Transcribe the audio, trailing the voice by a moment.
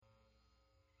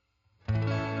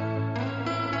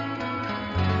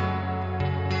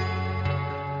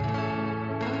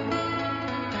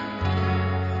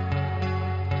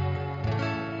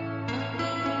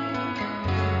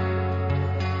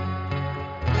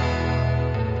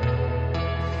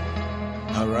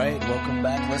All right, welcome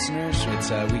back, listeners.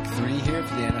 It's week 3 here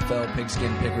for the NFL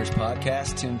Pigskin Pickers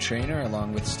podcast. Tim Trainer,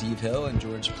 along with Steve Hill and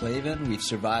George Plavin. We've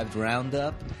survived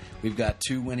Roundup. We've got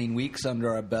 2 winning weeks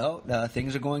under our belt.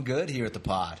 Things are going good here at the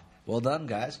pod. Well done,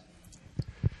 guys.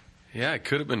 Yeah, it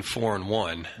could have been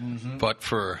 4-1, but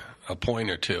for a point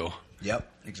or two.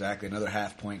 Yep, exactly. Another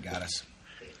half point got us.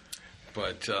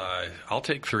 But I'll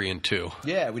take 3-2.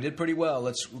 Yeah, we did pretty well.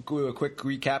 Let's do a quick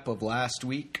recap of last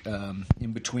week.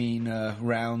 In between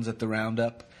rounds at the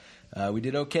Roundup, we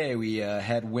did okay. We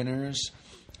had winners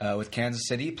with Kansas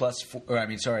City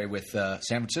with San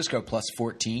Francisco plus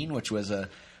 14, which was a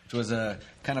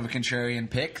kind of a contrarian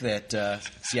pick that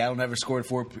Seattle never scored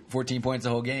 14 points the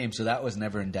whole game, so that was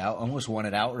never in doubt. Almost won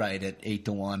it outright at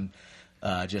 8-1,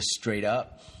 just straight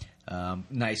up.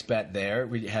 Nice bet there.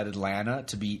 We had Atlanta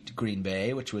to beat Green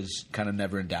Bay, which was kind of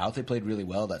never in doubt. They played really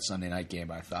well that Sunday night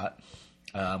game, I thought.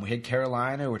 We had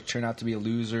Carolina, which turned out to be a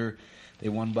loser. They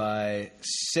won by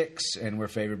 6 and were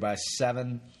favored by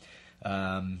 7.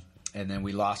 And then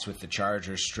we lost with the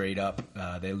Chargers straight up.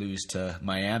 They lose to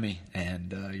Miami,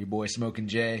 and your boy Smokin'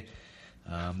 Jay.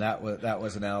 That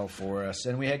was an L for us.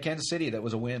 And we had Kansas City. That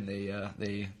was a win.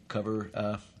 They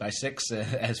cover by 6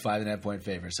 as 5.5 point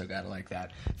favorites, so got to like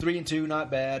that. 3-2, not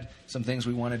bad. Some things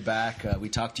we wanted back. We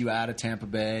talked you out of Tampa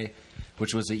Bay,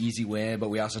 which was an easy win, but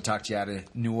we also talked you out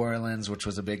of New Orleans, which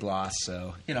was a big loss.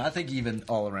 So, I think even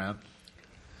all around.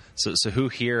 So who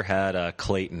here had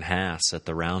Clayton Hass at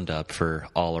the Roundup for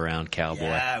all-around cowboy?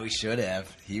 Yeah, we should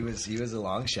have. He was a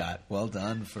long shot. Well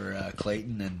done for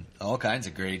Clayton, and all kinds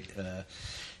of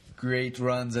great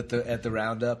runs at the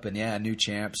Roundup, and yeah, new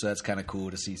champ. So that's kind of cool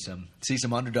to see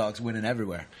some underdogs winning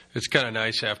everywhere. It's kind of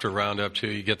nice after Roundup too.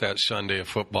 You get that Sunday of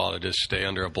football to just stay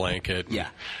under a blanket.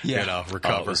 And,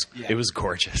 recover. It was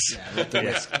gorgeous. Yeah,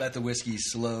 let the whiskey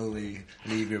slowly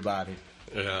leave your body.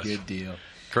 Yes. Good deal.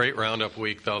 Great Roundup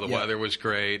week, though. The weather was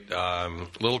great. A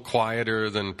little quieter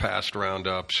than past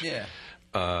Roundups. Yeah.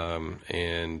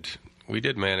 And we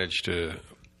did manage to...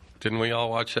 Didn't we all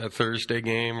watch that Thursday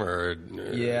game?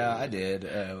 Yeah, I did.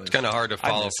 It's kind of hard to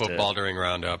follow football during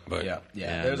Roundup. But yeah.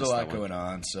 There's a lot going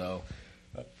on. So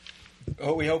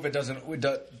we hope it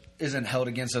isn't held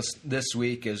against us this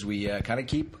week as we kind of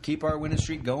keep our winning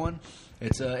streak going.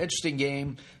 It's an interesting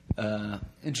game.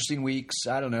 Interesting weeks.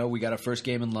 I don't know. We got a first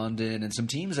game in London and some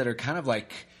teams that are kind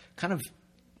of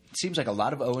seems like a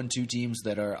lot of 0-2 teams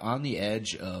that are on the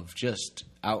edge of just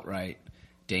outright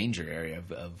danger area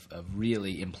of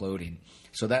really imploding.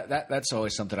 So that's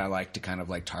always something I like to kind of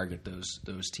like target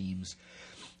those teams.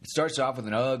 It starts off with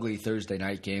an ugly Thursday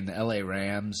night game. The LA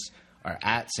Rams are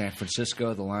at San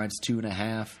Francisco. The line's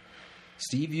 2.5.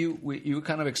 Steve, you were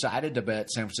kind of excited to bet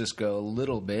San Francisco a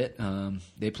little bit.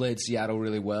 They played Seattle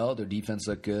really well. Their defense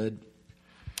looked good.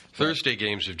 Thursday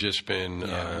games have just been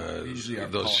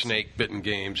those snake-bitten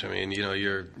games. I mean,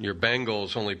 your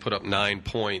Bengals only put up 9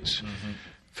 points. Mm-hmm.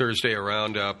 Thursday a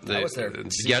Roundup. They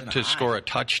yet to score a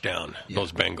touchdown,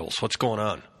 those Bengals. What's going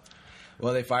on?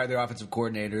 Well, they fired their offensive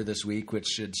coordinator this week, which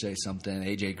should say something.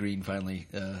 A.J. Green finally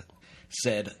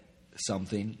said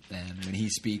something, and when he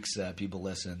speaks, people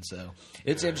listen. So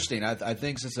it's interesting. I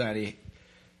think Cincinnati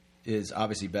is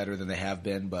obviously better than they have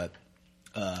been, but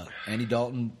Andy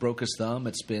Dalton broke his thumb.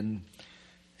 It's been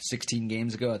 16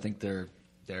 games ago. I think they're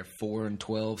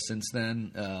 4-12 since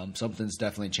then. Something's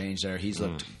definitely changed there. He's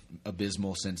looked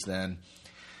abysmal since then.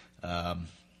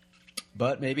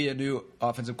 But maybe a new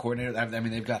offensive coordinator. I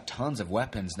mean, they've got tons of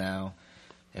weapons now.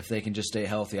 If they can just stay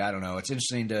healthy, I don't know. It's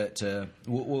interesting to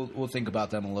we'll think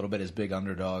about them a little bit as big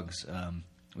underdogs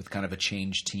with kind of a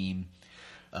changed team.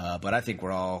 But I think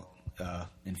we're all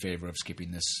in favor of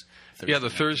skipping this Thursday. Yeah, the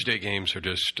Thursday games are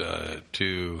just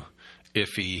too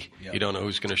iffy. Yep. You don't know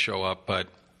who's going to show up. But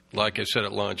like I said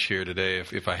at lunch here today,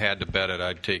 if I had to bet it,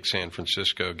 I'd take San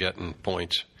Francisco getting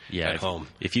points at home.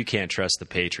 If you can't trust the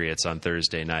Patriots on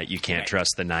Thursday night, you can't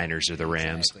trust the Niners or the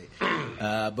Rams. Exactly.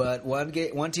 But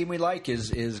one team we like is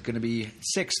going to be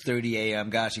 6:30 a.m.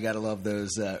 Gosh, you got to love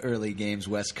those early games,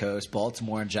 West Coast.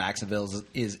 Baltimore and Jacksonville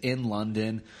is in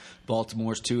London.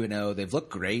 Baltimore's 2-0. They've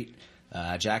looked great.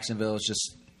 Jacksonville is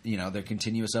just they're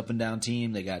continuous up and down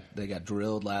team. They got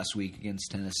drilled last week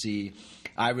against Tennessee.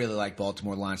 I really like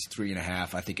Baltimore. The line's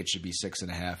 3.5. I think it should be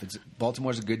 6.5.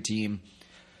 Baltimore's a good team.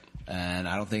 And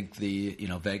I don't think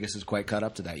Vegas is quite caught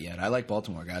up to that yet. I like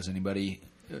Baltimore, guys. Anybody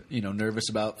nervous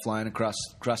about flying across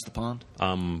the pond?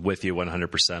 I'm with you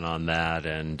 100% on that.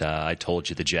 And I told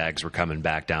you the Jags were coming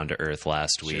back down to earth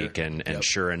last week, and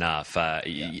sure enough,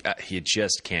 you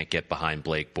just can't get behind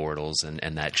Blake Bortles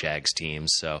and that Jags team.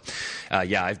 So,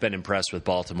 I've been impressed with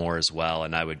Baltimore as well,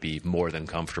 and I would be more than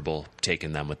comfortable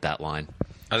taking them with that line.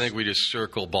 I think we just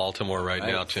circle Baltimore right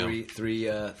now, Tim.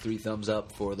 Three thumbs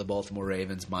up for the Baltimore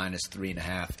Ravens,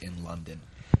 -3.5 in London.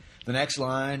 The next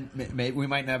line, we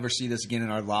might never see this again in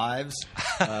our lives.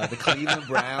 The Cleveland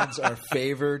Browns are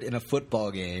favored in a football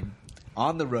game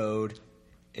on the road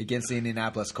against the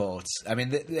Indianapolis Colts. I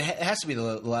mean, it has to be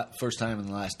the first time in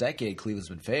the last decade Cleveland's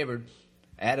been favored.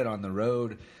 Added on the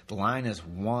road, the line is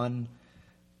 1.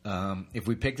 If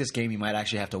we pick this game, you might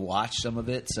actually have to watch some of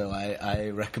it, so I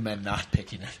recommend not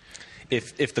picking it.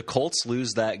 If the Colts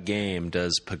lose that game,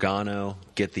 does Pagano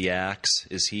get the axe?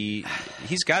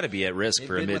 He's got to be at risk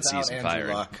for a midseason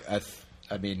firing.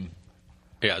 I mean,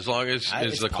 yeah, as long as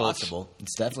the Colts, possible.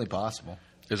 It's definitely possible.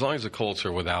 As long as the Colts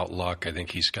are without Luck, I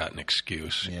think he's got an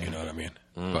excuse. Yeah. You know what I mean?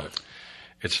 But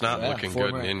it's not looking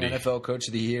good in Indy. NFL Coach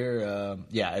of the Year.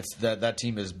 It's that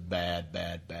team is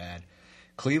bad.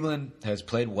 Cleveland has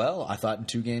played well, I thought, in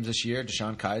 2 games this year.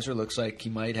 Deshaun Kaiser looks like he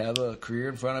might have a career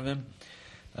in front of him.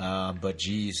 But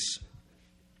geez,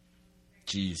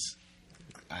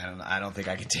 I don't think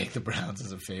I can take the Browns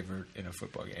as a favorite in a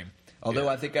football game. Although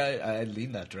I think I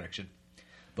lean that direction.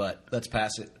 But let's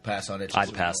pass on it.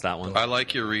 I'd pass that one. I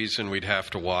like your reason. We'd have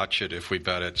to watch it if we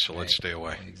bet it, so let's stay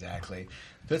away. Exactly.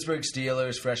 Pittsburgh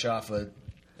Steelers, fresh off a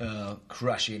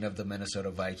crushing of the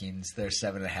Minnesota Vikings. They're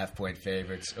 7.5-point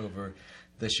favorites over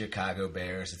the Chicago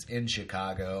Bears. It's in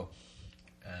Chicago.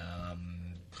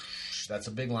 That's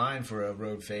a big line for a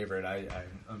road favorite.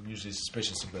 I'm usually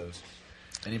suspicious of those.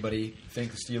 Anybody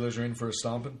think the Steelers are in for a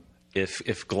stomping?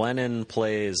 If Glennon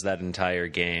plays that entire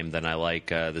game, then I like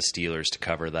the Steelers to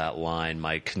cover that line.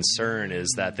 My concern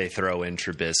is that they throw in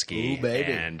Trubisky,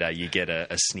 and you get a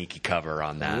sneaky cover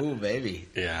on that. Ooh, baby.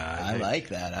 Yeah. I like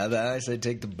that. I say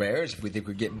take the Bears if we think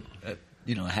we're getting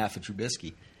half a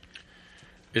Trubisky.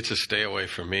 It's a stay away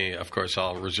for me. Of course,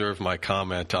 I'll reserve my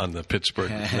comment on the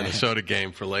Pittsburgh-Minnesota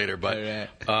game for later. But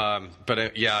and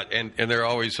there are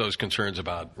always those concerns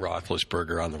about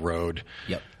Roethlisberger on the road.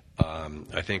 Yep.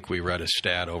 I think we read a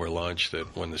stat over lunch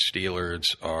that when the Steelers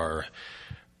are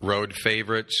road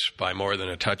favorites by more than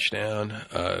a touchdown,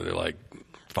 they're like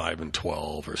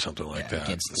 5-12 or something like that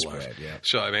against the spread. Yeah.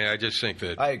 So I mean, I just think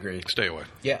that I agree. Stay away.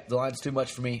 Yeah, the line's too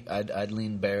much for me. I'd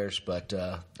lean Bears, but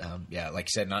like you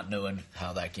said, not knowing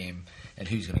how that game and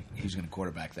who's gonna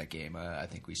quarterback that game, I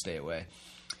think we stay away.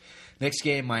 Next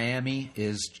game, Miami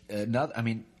is another. I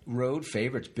mean, road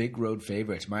favorites, big road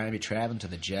favorites. Miami traveling to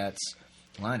the Jets.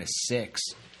 Line is 6.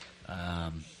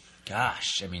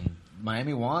 Gosh, I mean,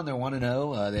 Miami won. They're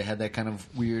 1-0. They had that kind of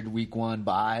weird week 1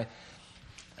 bye.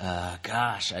 And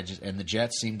the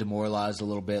Jets seemed demoralized a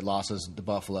little bit. Losses to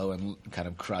Buffalo and kind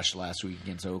of crushed last week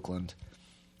against Oakland.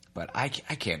 But I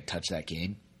can't touch that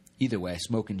game either way.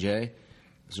 Smoking Jay.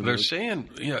 They're saying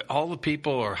all the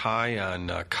people are high on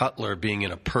Cutler being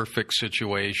in a perfect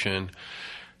situation.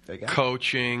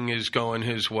 Coaching is going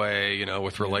his way,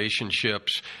 with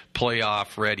relationships,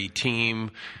 playoff-ready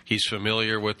team. He's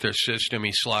familiar with their system.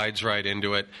 He slides right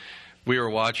into it. We were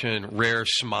watching rare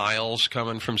smiles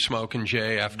coming from Smokin'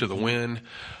 Jay after the win.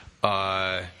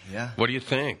 What do you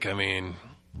think? I mean,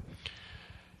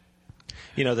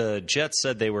 the Jets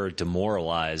said they were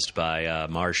demoralized by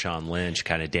Marshawn Lynch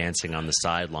kind of dancing on the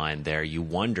sideline there. You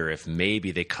wonder if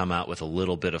maybe they come out with a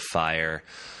little bit of fire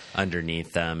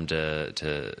underneath them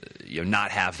to not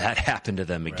have that happen to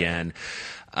them again.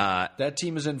 That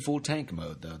team is in full tank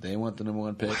mode, though. They want the number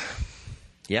 1 pick.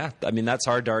 Yeah, I mean, that's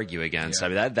hard to argue against. Yeah.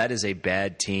 I mean, that is a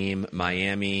bad team.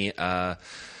 Miami,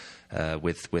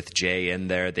 with Jay in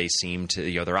there, they seem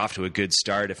to, they're off to a good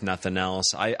start, if nothing else.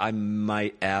 I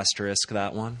might asterisk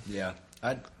that one. Yeah,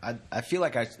 I feel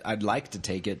like I'd like to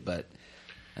take it, but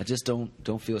I just don't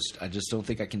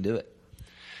think I can do it.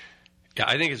 Yeah,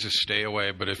 I think it's a stay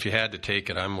away, but if you had to take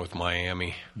it, I'm with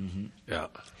Miami. Mm-hmm. Yeah.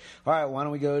 All right, why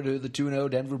don't we go to the 2-0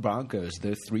 Denver Broncos?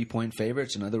 They're 3-point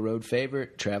favorites, another road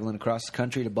favorite, traveling across the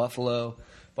country to Buffalo.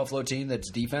 Buffalo team that's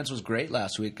defense was great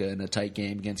last week in a tight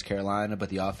game against Carolina, but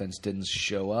the offense didn't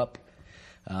show up.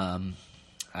 I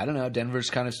don't know. Denver's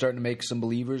kind of starting to make some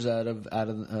believers out of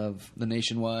the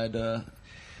nationwide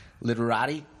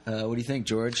literati. What do you think,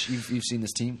 George? You've seen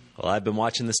this team? Well, I've been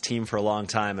watching this team for a long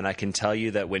time, and I can tell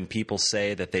you that when people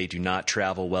say that they do not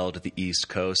travel well to the East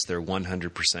Coast, they're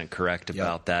 100% correct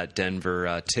about that.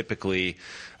 Denver typically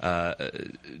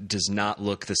does not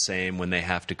look the same when they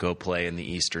have to go play in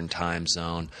the Eastern time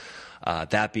zone.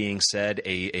 That being said,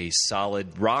 a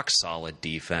solid, rock-solid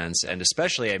defense, and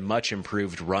especially a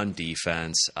much-improved run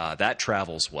defense, that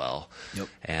travels well. Yep.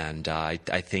 And I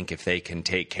think if they can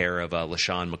take care of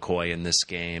LaShawn McCoy in this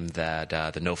game, that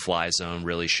the no-fly zone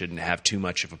really shouldn't have too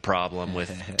much of a problem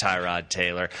with Tyrod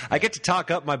Taylor. I get to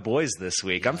talk up my boys this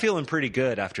week. I'm feeling pretty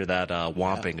good after that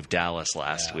whomping of Dallas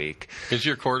last week. Is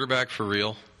your quarterback for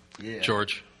real,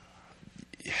 George?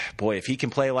 Boy, if he can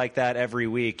play like that every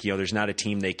week, there's not a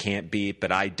team they can't beat,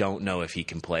 but I don't know if he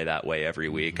can play that way every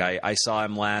week. I saw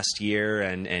him last year,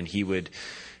 and he would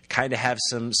kind of have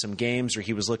some games where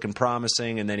he was looking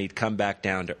promising, and then he'd come back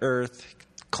down to earth.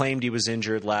 Claimed he was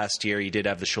injured last year. He did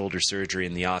have the shoulder surgery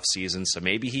in the offseason, so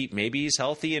maybe he's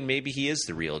healthy and maybe he is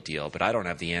the real deal, but I don't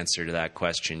have the answer to that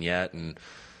question yet, and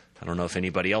I don't know if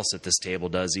anybody else at this table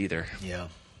does either. Yeah.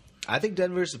 I think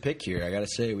Denver's the pick here. I got to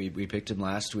say, we picked him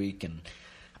last week, and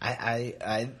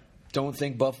I don't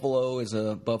think Buffalo is a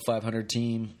above 500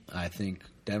 team. I think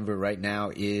Denver right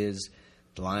now is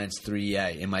the Lions 3. Yeah,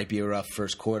 it might be a rough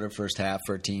first quarter, first half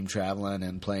for a team traveling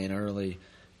and playing early.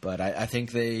 But I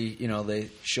think they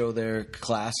show their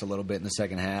class a little bit in the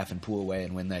second half and pull away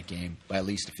and win that game by at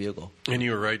least a field goal. And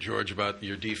you were right, George, about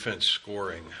your defense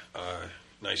scoring.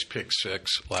 Nice pick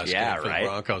six last game for the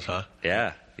Broncos, huh?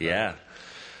 Yeah.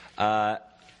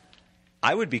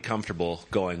 I would be comfortable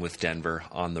going with Denver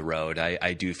on the road.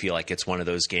 I do feel like it's one of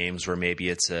those games where maybe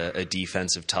it's a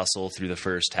defensive tussle through the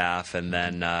first half, and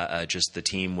then just the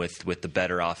team with the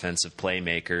better offensive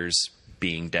playmakers,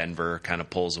 being Denver, kind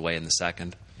of pulls away in the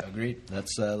second. Agreed.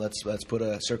 Let's put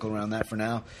a circle around that for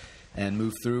now and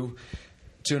move through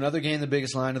to another game, the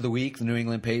biggest line of the week. The New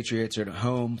England Patriots are at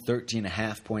home,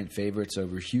 13.5-point favorites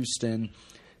over Houston.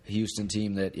 A Houston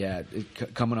team that,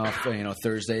 coming off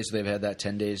Thursday, so they've had that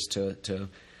 10 days to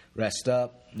rest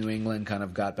up. New England kind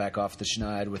of got back off the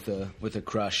schneid with a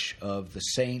crush of the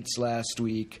Saints last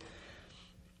week.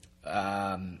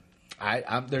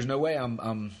 There's no way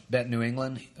I'm betting New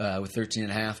England with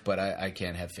 13.5, but I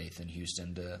can't have faith in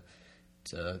Houston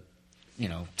to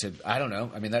I don't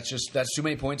know. I mean, that's too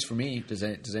many points for me. Does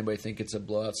anybody think it's a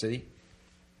blowout city?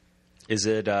 Is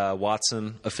it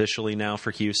Watson officially now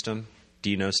for Houston? Do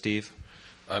you know, Steve?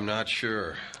 I'm not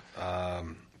sure. I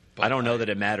don't know that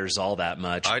it matters all that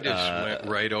much. I just went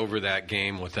right over that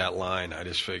game with that line. I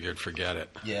just figured, forget it.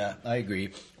 Yeah, I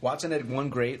agree. Watson had one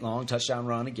great long touchdown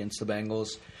run against the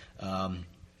Bengals.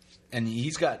 And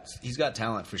he's got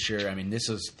talent for sure. I mean, these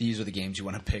are the games you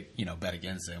want to pick, bet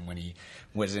against him when he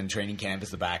was in training camp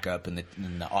as the backup and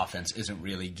the offense isn't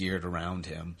really geared around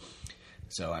him.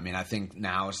 So, I mean, I think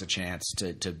now is the chance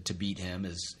to beat him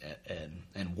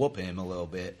and whoop him a little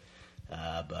bit.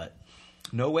 But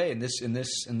no way in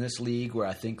this league where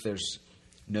I think there's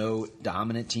no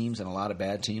dominant teams and a lot of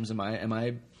bad teams. Am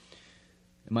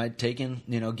I taking,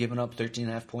 giving up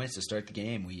 13.5 points to start the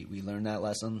game? We learned that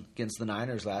lesson against the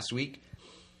Niners last week.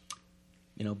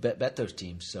 Bet those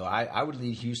teams. So I would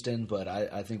lead Houston, but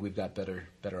I think we've got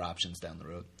better options down the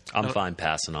road. I'm fine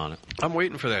passing on it. I'm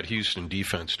waiting for that Houston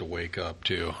defense to wake up,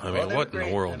 too. I mean, what in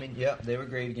the world? I mean, yeah, they were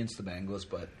great against the Bengals,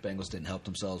 but Bengals didn't help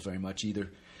themselves very much either.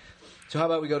 So how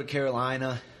about we go to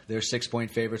Carolina? They're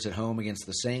 6-point favorites at home against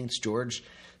the Saints. George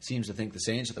seems to think the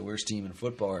Saints are the worst team in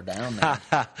football or down there.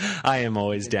 I am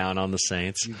always down on the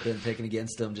Saints. You've been picking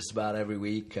against them just about every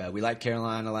week. We liked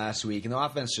Carolina last week, and the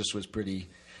offense just was pretty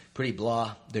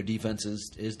blah. Their defense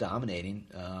is dominating.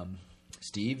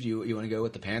 Steve, you want to go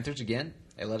with the Panthers again?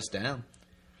 They let us down.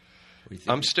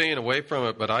 I'm staying away from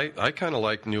it, but I kind of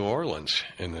like New Orleans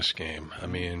in this game. I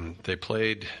mean, they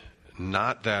played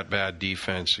not that bad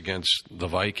defense against the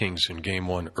Vikings in game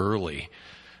one early,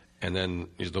 and then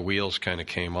the wheels kind of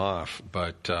came off.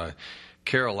 But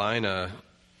Carolina,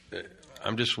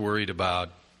 I'm just worried about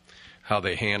how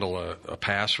they handle a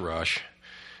pass rush,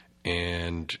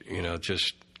 and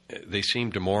they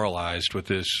seem demoralized with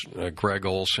this Greg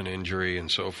Olsen injury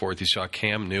and so forth. You saw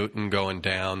Cam Newton going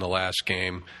down the last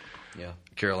game. Yeah,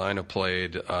 Carolina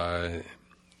played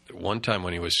one time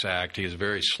when he was sacked. He was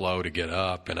very slow to get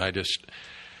up, and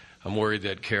I'm worried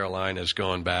that Carolina's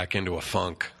going back into a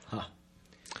funk. Huh.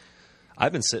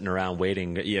 I've been sitting around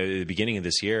waiting. At the beginning of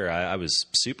this year, I was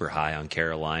super high on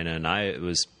Carolina, and I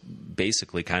was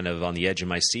basically kind of on the edge of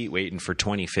my seat waiting for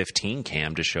 2015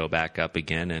 Cam to show back up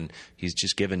again, and he's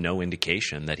just given no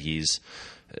indication that he's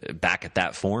back at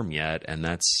that form yet. And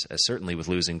that's certainly with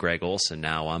losing Greg Olsen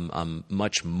now, I'm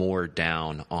much more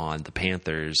down on the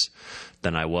Panthers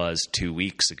than I was 2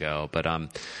 weeks ago. But I'm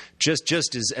just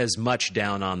as much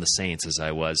down on the Saints as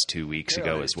I was 2 weeks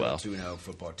ago as well. 2-0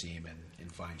 football team and in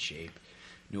fine shape.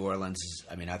 New Orleans is,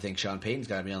 I think Sean Payton's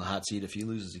got to be on the hot seat if he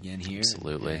loses again here.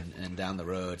 Absolutely. And down the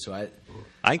road. So I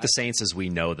think the Saints, as we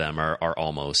know them, are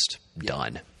almost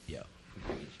done. Yeah.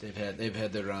 They've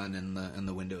had their run and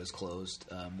the window is closed.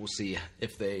 We'll see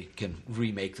if they can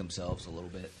remake themselves a little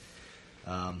bit.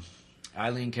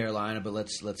 I lean Carolina, but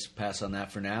let's pass on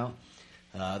that for now.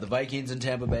 The Vikings in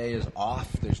Tampa Bay is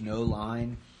off. There's no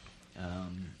line.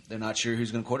 They're not sure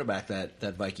who's going to quarterback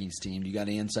that Vikings team. Do you got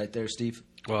any insight there, Steve?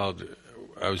 Well,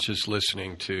 I was just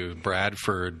listening to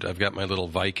Bradford. I've got my little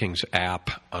Vikings app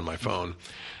on my phone,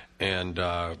 and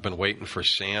I've been waiting for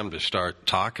Sam to start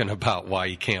talking about why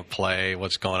he can't play,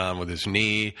 what's going on with his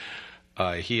knee.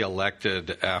 He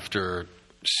elected, after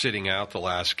sitting out the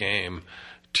last game,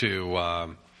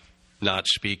 to not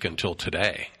speak until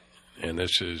today. And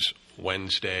this is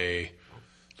Wednesday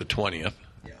the 20th.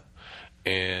 Yeah.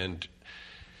 And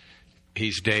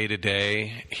he's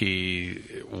day-to-day. He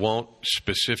won't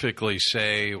specifically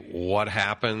say what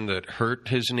happened that hurt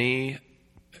his knee,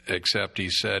 except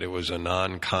he said it was a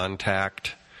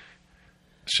non-contact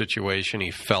situation.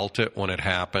 He felt it when it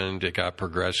happened. It got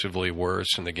progressively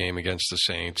worse in the game against the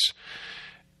Saints.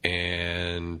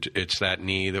 And it's that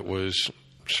knee that was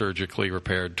surgically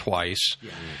repaired twice.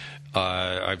 Yeah.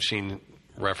 I've seen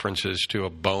references to a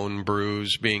bone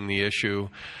bruise being the issue,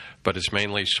 but it's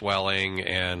mainly swelling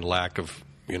and lack of,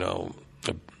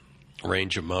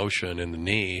 range of motion in the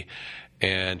knee.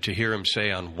 And to hear him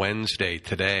say on Wednesday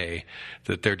today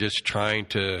that they're just trying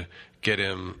to get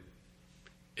him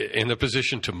in the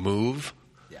position to move,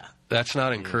 that's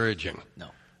not encouraging. No.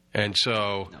 And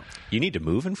so... No. You need to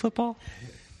move in football?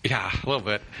 Yeah, a little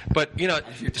bit. But,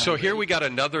 so here we got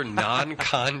another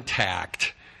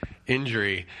non-contact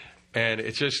injury, and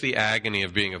it's just the agony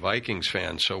of being a Vikings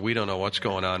fan, so we don't know what's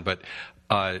going on. But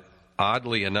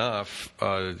oddly enough,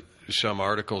 some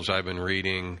articles I've been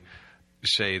reading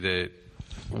say that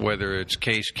whether it's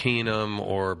Case Keenum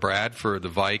or Bradford, the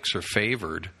Vikes are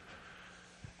favored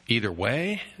either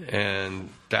way, and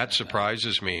that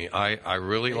surprises me. I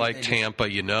really like Tampa,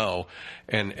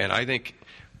 and I think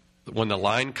when the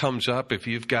line comes up, if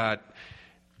you've got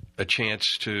a chance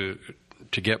to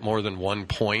get more than 1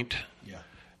 point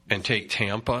and take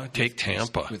Tampa, take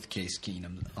Tampa. With Case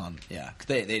Keenum on,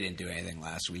 they didn't do anything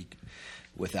last week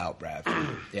without Bradford.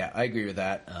 Yeah, I agree with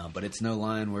that, but it's no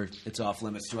line where it's off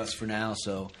limits to us for now,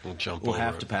 so we'll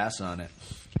have to pass on it.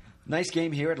 Nice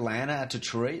game here, Atlanta at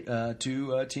Detroit.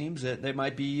 Two teams that they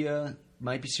might be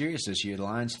serious this year. The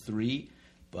line's 3,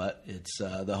 but it's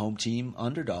the home team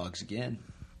underdogs again.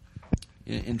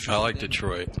 I like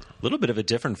Detroit. A little bit of a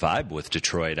different vibe with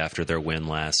Detroit after their win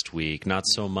last week. Not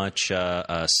so much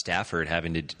Stafford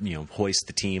having to hoist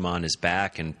the team on his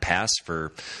back and pass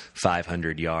for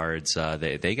 500 yards.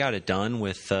 They got it done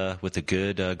with a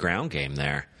good ground game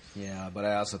there. Yeah, but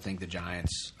I also think the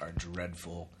Giants are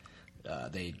dreadful.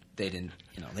 They didn't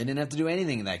have to do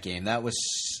anything in that game.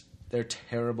 They're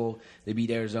terrible. They beat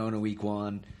Arizona week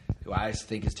 1, who I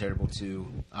think is terrible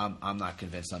too. I'm not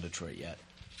convinced on Detroit yet.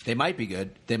 They might be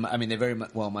good. They very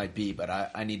well might be, but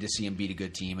I need to see them beat a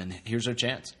good team, and here's our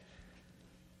chance.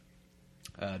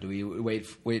 Do we wait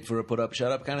for a put up,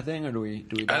 shut up kind of thing, or do we?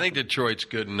 I think Detroit's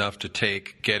good enough to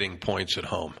take getting points at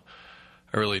home.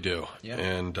 I really do. Yeah.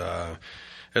 And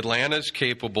Atlanta's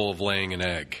capable of laying an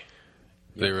egg.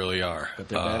 They really are. But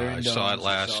they're better in I saw it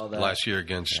last year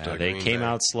against they Green came Bay.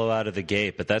 out slow out of the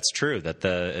gate, but that's true. That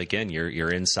you're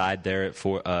inside there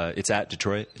at it's at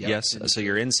Detroit. Yep. Yes, so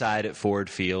you're inside at Ford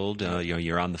Field.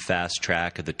 You're on the fast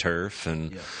track of the turf,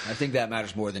 and I think that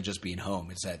matters more than just being home.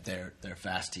 It's that they're a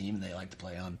fast team and they like to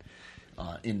play on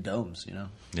in domes.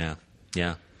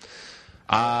 Yeah.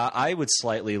 I would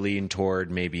slightly lean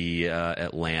toward maybe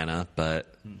Atlanta,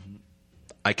 but. Mm-hmm.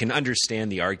 I can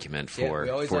understand the argument for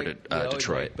Detroit.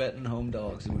 Like betting home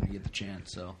dogs when we get the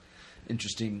chance. So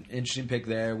interesting pick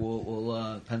there.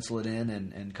 We'll pencil it in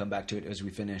and come back to it as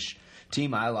we finish.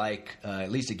 Team I like,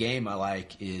 at least a game I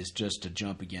like, is just to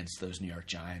jump against those New York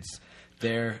Giants.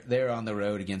 They're on the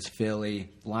road against Philly.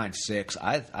 Line 6.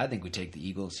 I think we take the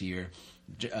Eagles here.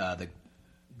 The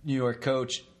New York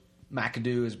coach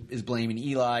McAdoo is blaming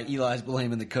Eli. Eli's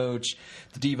blaming the coach.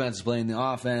 The defense is blaming the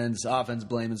offense. Offense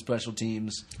blaming special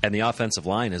teams. And the offensive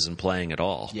line isn't playing at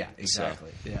all. Yeah,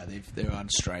 exactly. So. Yeah, they're on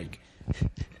strike.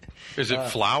 Is it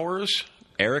Flowers?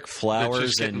 Eric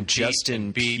Flowers and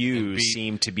Justin Pugh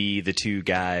seem to be the two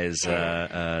guys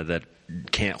that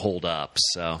can't hold up.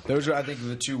 So those are, I think,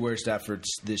 the two worst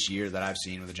efforts this year that I've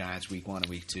seen with the Giants week 1 and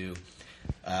week 2.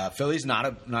 Philly's not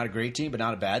a great team, but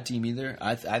not a bad team either.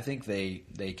 I think they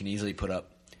can easily put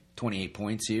up 28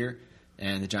 points here,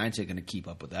 and the Giants are going to keep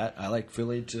up with that. I like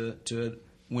Philly to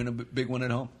win a big one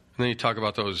at home. And then you talk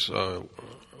about those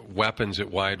weapons at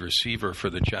wide receiver for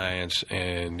the Giants,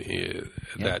 and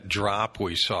that drop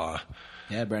we saw.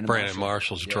 Yeah, Brandon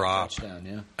Marshall's drop. Touchdown,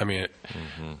 yeah. I mean,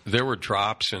 there were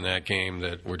drops in that game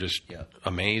that were just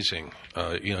amazing.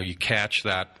 You catch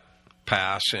that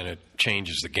pass and it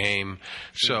changes the game.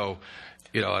 So,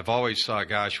 I've always thought,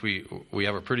 gosh, we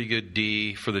have a pretty good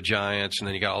D for the Giants, and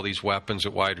then you got all these weapons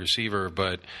at wide receiver.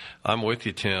 But I'm with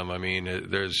you, Tim. I mean,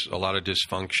 there's a lot of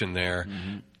dysfunction there,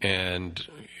 and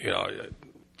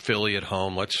Philly at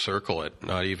home. Let's circle it,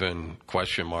 not even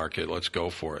question mark it. Let's go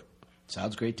for it.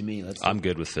 Sounds great to me. I'm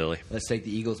good with Philly. Let's take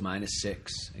the Eagles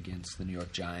 -6 against the New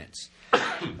York Giants.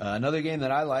 Another game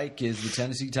that I like is the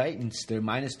Tennessee Titans. They're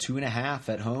 -2.5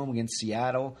 at home against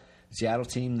Seattle. Seattle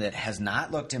team that has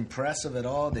not looked impressive at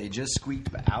all. They just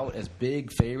squeaked out as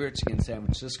big favorites against San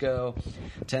Francisco.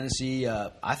 Tennessee,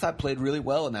 I thought, played really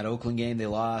well in that Oakland game. They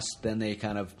lost. Then they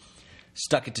kind of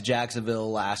stuck it to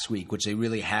Jacksonville last week, which they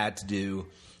really had to do.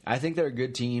 I think they're a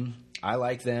good team. I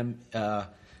like them. The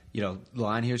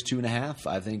line here is 2.5.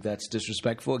 I think that's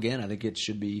disrespectful. Again, I think it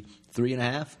should be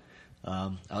 3.5.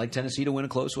 I like Tennessee to win a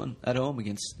close one at home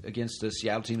against a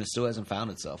Seattle team that still hasn't found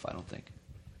itself, I don't think.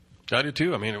 I do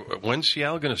too. I mean, when's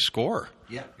Seattle going to score?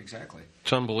 Yeah, exactly.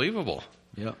 It's unbelievable.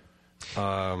 Yeah.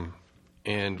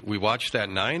 And we watched that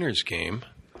Niners game.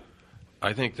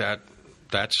 I think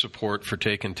that's support for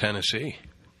taking Tennessee.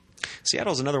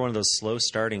 Seattle's another one of those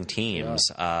slow-starting teams,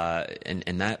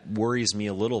 and that worries me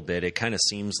a little bit. It kind of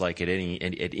seems like at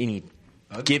any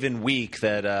given week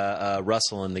that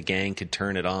Russell and the gang could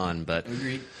turn it on. But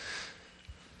agreed.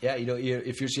 Yeah,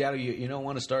 if you're Seattle, you don't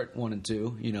want to start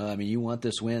 1-2. You want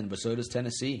this win, but so does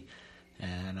Tennessee,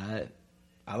 and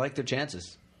I like their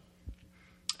chances.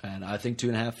 And I think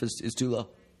 2.5 is too low.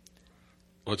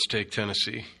 Let's take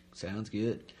Tennessee. Sounds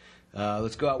good.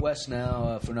 Let's go out west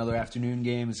now for another afternoon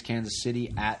game. It's Kansas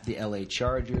City at the LA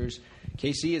Chargers.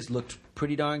 KC has looked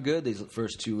pretty darn good these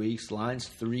first 2 weeks. Line's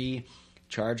 3.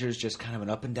 Chargers just kind of an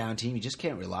up and down team. You just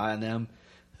can't rely on them.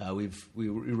 We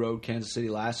rode Kansas City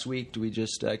last week. Do we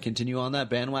just continue on that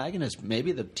bandwagon? Is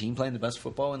maybe the team playing the best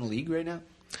football in the league right now?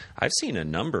 I've seen a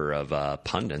number of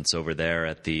pundits over there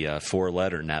at the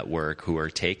Four-Letter Network who are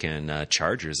taking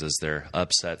Chargers as their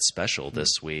upset special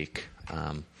this week.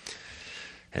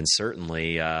 And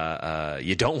certainly,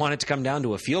 you don't want it to come down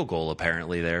to a field goal,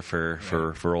 apparently, there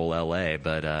for old L.A.,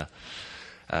 but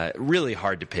really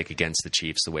hard to pick against the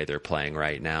Chiefs the way they're playing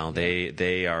right now. They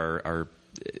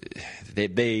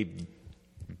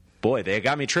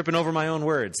got me tripping over my own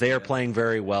words. They are playing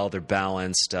very well. They're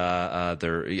balanced.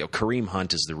 Kareem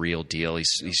Hunt is the real deal. He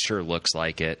sure looks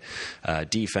like it.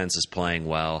 Defense is playing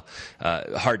well.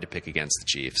 Hard to pick against the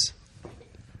Chiefs.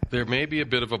 There may be a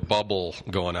bit of a bubble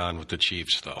going on with the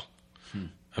Chiefs, though.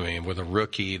 I mean, with a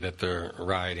rookie that they're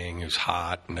riding who's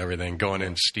hot and everything, going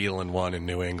and stealing one in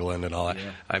New England and all that.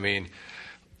 Yeah. I mean,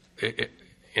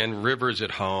 and Rivers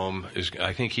at home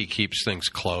I think he keeps things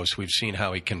close. We've seen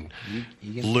how he can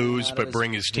lose but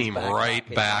bring his team right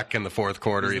back in the fourth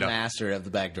quarter. He's the master of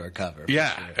the backdoor cover.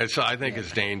 Yeah, sure. And so I think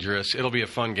it's dangerous. It'll be a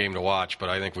fun game to watch, but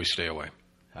I think we stay away.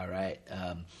 All right.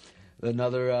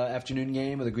 Another afternoon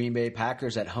game of the Green Bay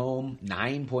Packers at home.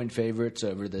 9-point favorites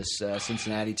over this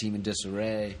Cincinnati team in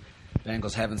disarray.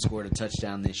 Bengals haven't scored a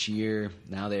touchdown this year.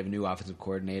 Now they have a new offensive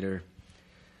coordinator.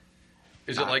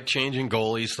 Is it like changing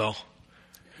goalies, though?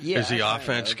 Yeah, is the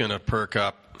offense going to perk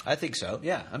up? I think so.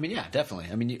 Yeah. I mean, yeah, definitely.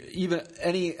 I mean, even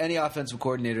any offensive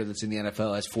coordinator that's in the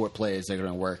NFL has 4 plays they're going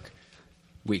to work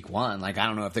week 1. Like, I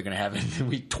don't know if they're going to have it in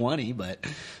week 20, but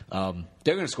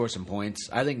they're going to score some points.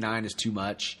 I think 9 is too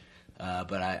much,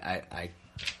 but I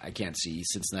can't see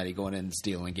Cincinnati going in and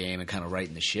stealing a game and kind of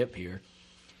righting the ship here.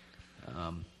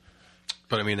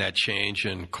 But I mean, that change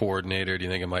in coordinator, do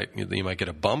you think you might get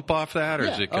a bump off that, or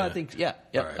is it? I think right.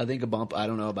 I think a bump. I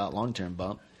don't know about long-term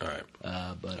bump. All right.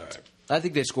 But all right. I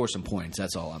think they score some points.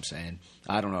 That's all I'm saying.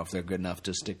 I don't know if they're good enough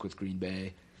to stick with Green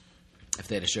Bay. If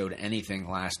they'd have showed anything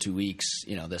the last 2 weeks,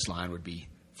 this line would be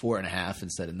 4.5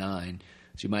 instead of 9.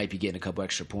 So you might be getting a couple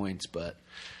extra points, but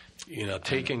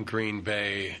taking Green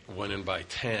Bay winning by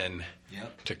 10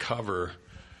 to cover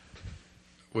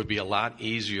would be a lot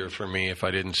easier for me if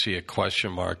I didn't see a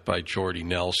question mark by Jordy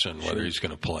Nelson whether he's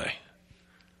going to play.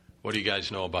 What do you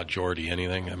guys know about Jordy?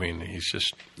 Anything? I mean, he's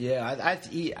just... Yeah, I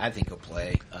think he'll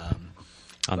play.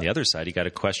 On the other side, you got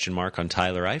a question mark on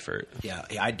Tyler Eifert. Yeah,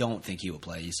 I don't think he will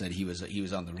play. He said he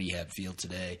was on the rehab field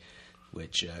today,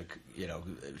 which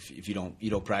if you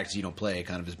don't practice, you don't play. It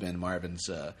kind of has been Marvin's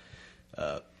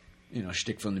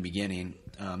shtick from the beginning.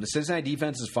 The Cincinnati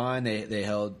defense is fine. They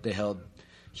held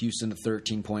Houston to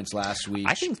 13 points last week.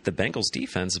 I think the Bengals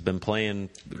defense has been playing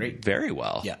very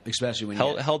well. Yeah, especially when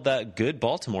held that good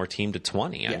Baltimore team to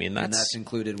 20. Yeah, I mean, that's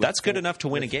included. That's good enough to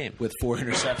win a game with 4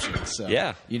 interceptions. So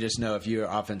yeah, you just know if your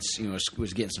offense,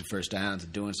 was getting some first downs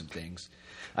and doing some things.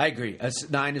 I agree.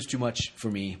 9 is too much for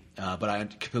me, but I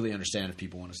completely understand if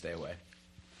people want to stay away.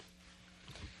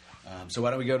 So why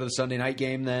don't we go to the Sunday night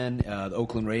game then? The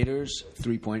Oakland Raiders,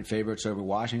 3-point favorites over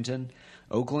Washington.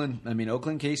 Oakland,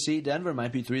 KC, Denver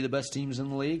might be 3 of the best teams in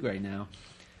the league right now.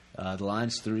 The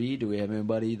line's 3. Do we have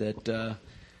anybody that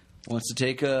wants to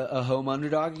take a home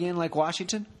underdog again like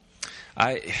Washington?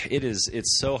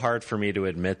 It's so hard for me to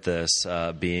admit this,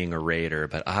 being a Raider,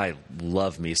 but I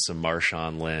love me some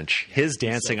Marshawn Lynch. His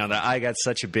dancing I got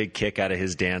such a big kick out of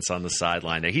his dance on the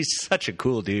sideline there. He's such a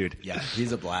cool dude. Yeah,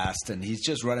 he's a blast, and he's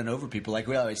just running over people like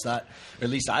we always thought, or at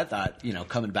least I thought,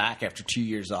 coming back after 2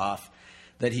 years off,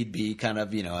 that he'd be kind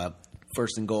of, a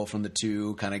first and goal from the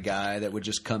 2 kind of guy that would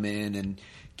just come in and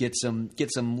get some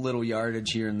little yardage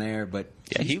here and there, but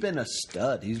he's been a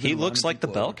stud. He looks like the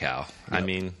bell cow.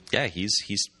 Yep.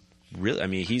 He's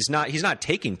really. He's not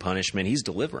taking punishment. He's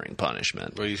delivering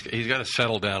punishment. Well, he's got to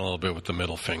settle down a little bit with the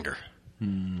middle finger.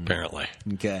 Apparently,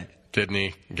 okay. Didn't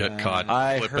he get caught?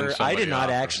 I did not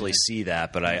actually see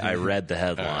that, but I read the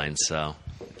headline. So.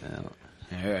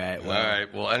 All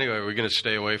right. Well, anyway, we're going to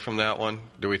stay away from that one.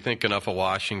 Do we think enough of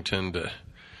Washington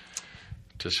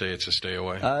to say it's a stay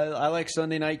away? I like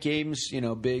Sunday night games,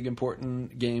 big,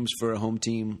 important games for a home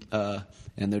team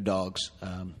and their dogs.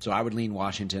 So I would lean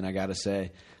Washington, I got to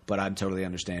say. But I'm totally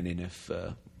understanding if,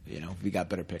 we got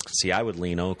better picks. See, I would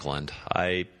lean Oakland.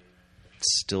 I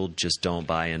still just don't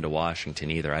buy into Washington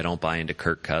either. I don't buy into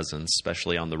Kirk Cousins,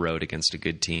 especially on the road against a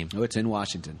good team. Oh, it's in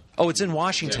Washington. Oh, it's in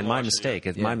Washington. My mistake.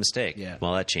 Yeah. My mistake. Yeah.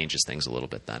 Well, that changes things a little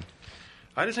bit then.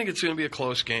 I just think it's going to be a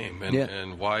close game,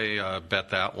 and why bet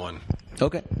that one?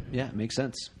 Okay, yeah, makes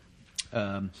sense.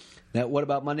 Now, what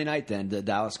about Monday night then? The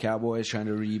Dallas Cowboys trying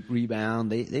to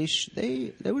rebound.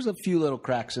 There was a few little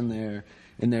cracks in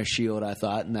their shield, I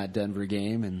thought, in that Denver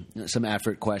game, and some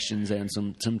effort questions and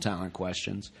some talent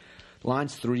questions.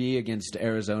 Line's 3 against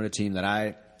Arizona team that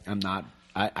I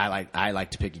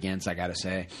like to pick against. I got to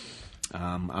say.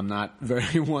 I'm not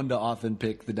very one to often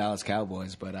pick the Dallas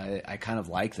Cowboys, but I kind of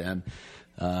like them.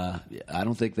 I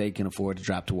don't think they can afford to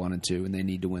drop to 1 and 2, and they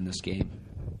need to win this game.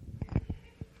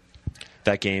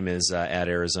 That game is at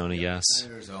Arizona, yes.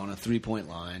 Arizona, 3-point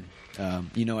line. I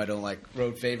don't like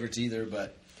road favorites either,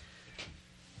 but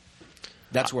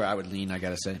that's where I would lean, I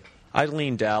got to say. I'd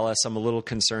lean Dallas. I'm a little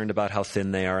concerned about how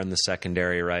thin they are in the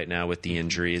secondary right now with the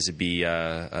injuries.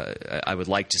 I would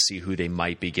like to see who they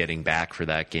might be getting back for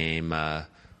that game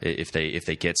if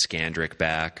they get Skandrick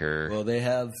back or. Well, they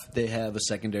have a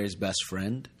secondary's best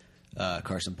friend,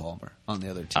 Carson Palmer, on the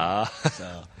other team.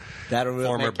 So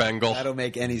former Bengal. That'll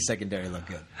make any secondary look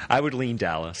good. I would lean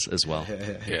Dallas as well.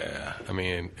 Yeah,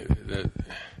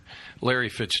 Larry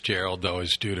Fitzgerald, though,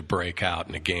 is due to break out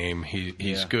in a game.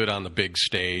 He's good on the big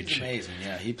stage. He's amazing,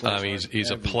 yeah. He plays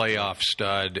he's a playoff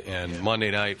stud, and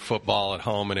Monday Night Football at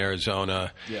home in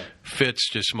Arizona, Fitz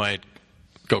just might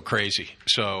go crazy.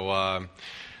 So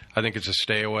I think it's a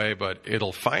stay away, but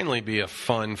it'll finally be a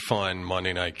fun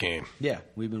Monday night game. Yeah,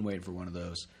 we've been waiting for one of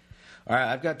those. All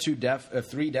right, I've got 3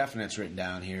 definites written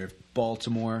down here.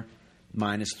 Baltimore,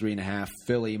 -3.5,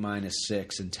 Philly,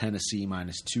 -6, and Tennessee,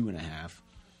 -2.5.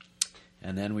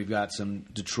 And then we've got some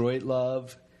Detroit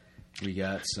love. We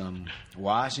got some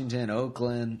Washington,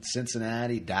 Oakland,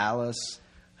 Cincinnati, Dallas.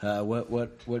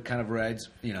 What kind of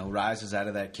rises out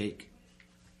of that cake?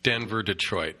 Denver,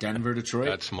 Detroit.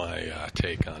 That's my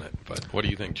take on it. But what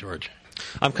do you think, George?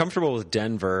 I'm comfortable with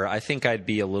Denver. I think I'd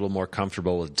be a little more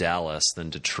comfortable with Dallas than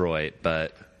Detroit,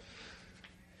 but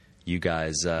you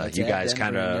guys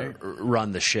kind of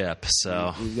run the ship.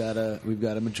 So we've got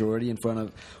a majority in front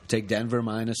of. Take Denver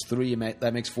 -3.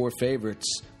 That makes 4 favorites.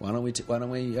 Why don't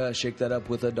we shake that up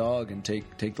with a dog and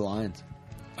take the Lions?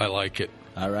 I like it.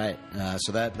 All right.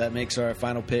 So that makes our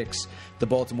final picks. The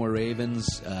Baltimore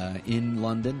Ravens in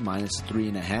London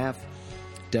 -3.5.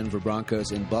 Denver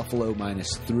Broncos in Buffalo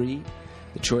 -3.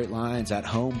 Detroit Lions at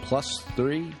home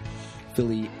 +3.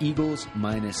 Philly Eagles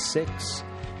 -6.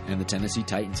 And the Tennessee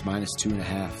Titans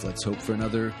 -2.5. Let's hope for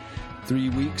another 3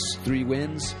 weeks, 3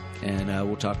 wins, and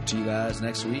we'll talk to you guys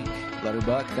next week.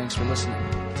 Letterbuck, thanks for listening.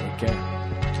 Take care.